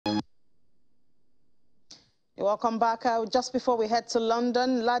Welcome back. Just before we head to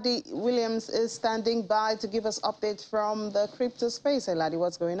London, Laddie Williams is standing by to give us updates from the crypto space. Hey, Laddie,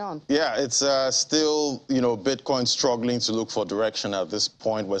 what's going on? Yeah, it's still, Bitcoin struggling to look for direction at this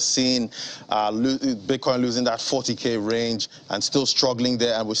point. We're seeing Bitcoin losing that 40K range and still struggling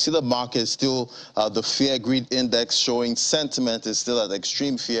there. And we see the market still, the fear greed index showing sentiment is still at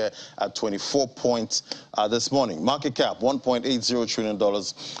extreme fear at 24 points this morning. Market cap, $1.80 trillion.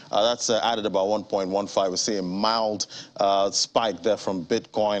 That's added about 1.15. We're seeing mild spike there from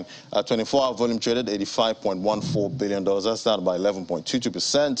Bitcoin. 24-hour volume traded $85.14 billion. That's down by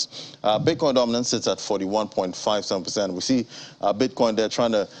 11.22%. Bitcoin dominance sits at 41.57%. We see Bitcoin there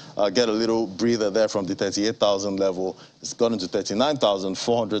trying to get a little breather there from the 38,000 level. It's gotten to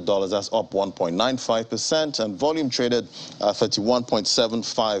 $39,400. That's up 1.95%. And volume traded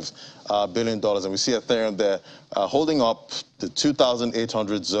 $31.75 billion. And we see Ethereum there holding up the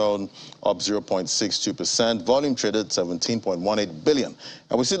 2,800 zone, up 0.62%. Volume traded $17.18 billion.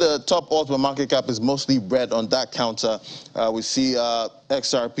 And we see the top alt market cap is mostly red on that counter. We see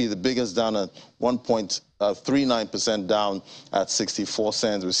XRP, the biggest, down at 1.39% down at 64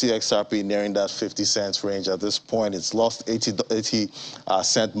 cents. We see XRP nearing that 50 cents range at this point. It's lost 80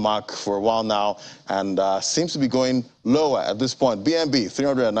 cent mark for a while now and seems to be going lower at this point. BNB,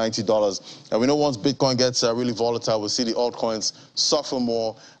 $390. And we know once Bitcoin gets really volatile, we'll see the altcoins suffer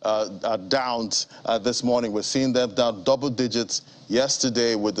more, down this morning. We're seeing them down double digits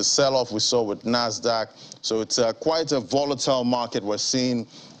yesterday with the sell-off we saw with NASDAQ. So it's quite a volatile market we're seeing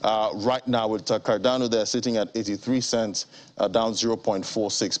right now with Cardano there sitting at 83 cents, down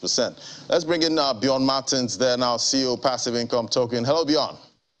 0.46%. Let's bring in Bjorn Martins there now, CEO Passive Income Token. Hello, Bjorn.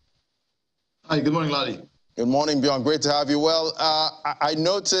 Hi, good morning, Laddie. Good morning, Bjorn. Great to have you. Well, I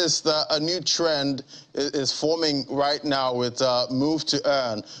noticed a new trend is forming right now with move to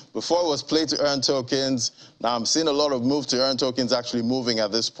earn. Before it was play to earn tokens. Now I'm seeing a lot of move to earn tokens actually moving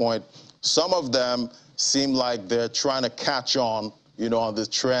at this point. Some of them seem like they're trying to catch on, on this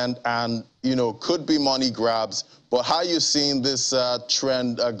trend and, could be money grabs. But how are you seeing this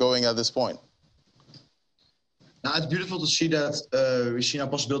trend going at this point? Now, it's beautiful to see that we see now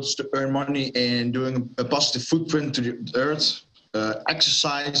possibilities to earn money and doing a positive footprint to the earth.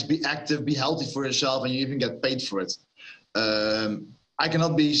 Exercise, be active, be healthy for yourself, and you even get paid for it. I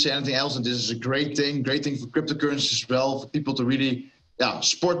cannot say anything else, and this is a great thing for cryptocurrencies as well, for people to really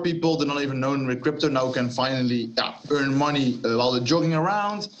sport people. They're not even known with crypto now can finally earn money while they're jogging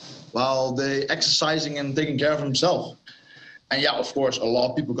around, while they're exercising and taking care of themselves. And of course, a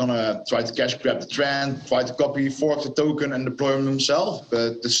lot of people are gonna try to cash grab the trend, try to copy, fork the token and deploy them themselves.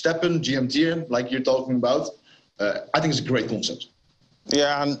 But the STEPN, GMT, like you're talking about, I think it's a great concept.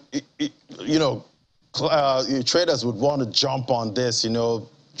 Yeah, and traders would want to jump on this,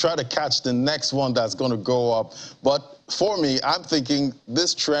 try to catch the next one that's going to go up. But for me, I'm thinking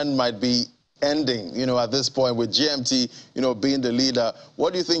this trend might be ending, at this point with GMT, being the leader.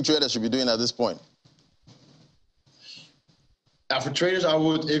 What do you think traders should be doing at this point? For traders, I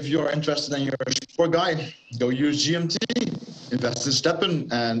would, if you're interested and you're a sport guy, go use GMT, invest in STEPN,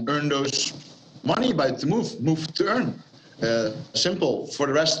 and earn those money by the move to earn. Simple. For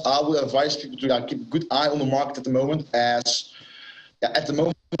the rest, I would advise people to keep a good eye on the market at the moment, as at the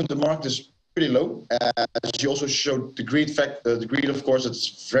moment the market is pretty low. As you also showed the greed fact, the greed, of course, the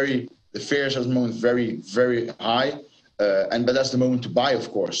fears at the moment very, very high. But that's the moment to buy, of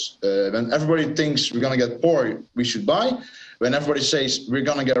course. When everybody thinks we're gonna get poor, we should buy. When everybody says we're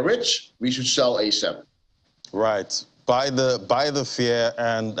gonna get rich, we should sell ASAP. Right. Buy the fear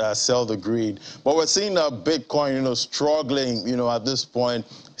and sell the greed. But we're seeing Bitcoin, struggling, at this point.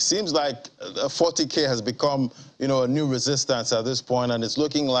 Seems like 40K has become, a new resistance at this point, and it's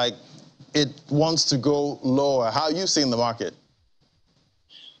looking like it wants to go lower. How are you seeing the market?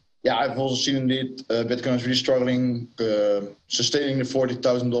 Yeah, I've also seen indeed Bitcoin is really struggling, sustaining the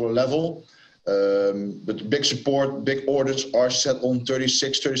 $40,000 level. But big support, big orders are set on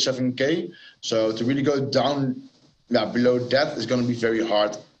 36, 37K. So to really go down below that is going to be very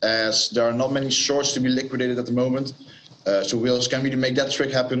hard, as there are not many shorts to be liquidated at the moment. So wheels can really make that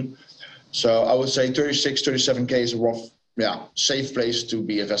trick happen. So I would say 36, 37K is a rough, safe place to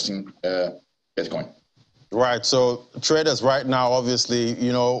be investing Bitcoin. Right. So traders right now, obviously,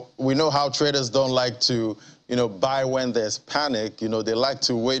 we know how traders don't like to, buy when there's panic. They like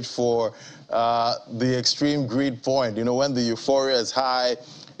to wait for the extreme greed point, when the euphoria is high,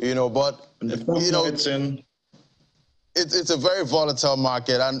 but, it's a very volatile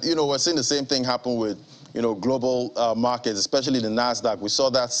market. And, we're seeing the same thing happen with, global markets, especially the NASDAQ. We saw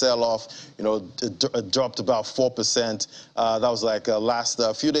that sell-off, it dropped about 4%. That was like last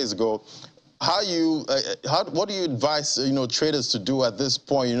few days ago. what do you advise traders to do at this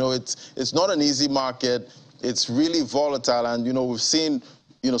point? It's not an easy market. It's really volatile, and we've seen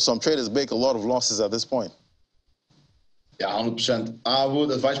some traders make a lot of losses at this point. Yeah, 100%. I would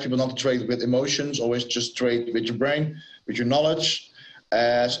advise people not to trade with emotions. Always just trade with your brain, with your knowledge,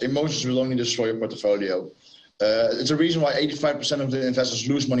 as emotions will only destroy your portfolio. It's a reason why 85% of the investors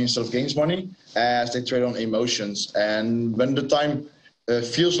lose money instead of gains money, as they trade on emotions. And when the time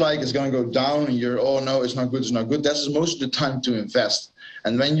feels like it's going to go down and you're, oh no, it's not good, that's most of the time to invest.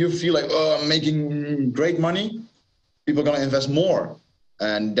 And when you feel like, oh, I'm making great money, people are going to invest more.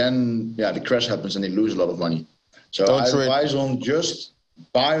 And then, yeah, the crash happens and they lose a lot of money. So I advise on just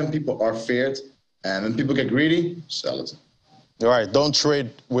buy when people are feared, and when people get greedy, sell it. All right, don't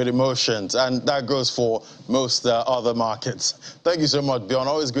trade with emotions, and that goes for most other markets. Thank you so much, Bjorn.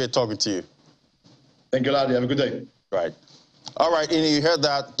 Always great talking to you. Thank you, Ladi. Have a good day. Right. All right, Ini, you heard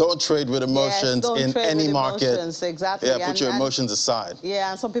that. Don't trade with emotions in any market. Exactly. Yeah, put your emotions aside.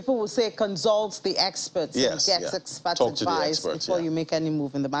 Yeah, and some people will say consult the experts. Yes, get expert Talk advice to the experts, before you make any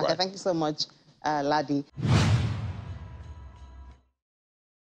move in the market. Right. Thank you so much, Ladi.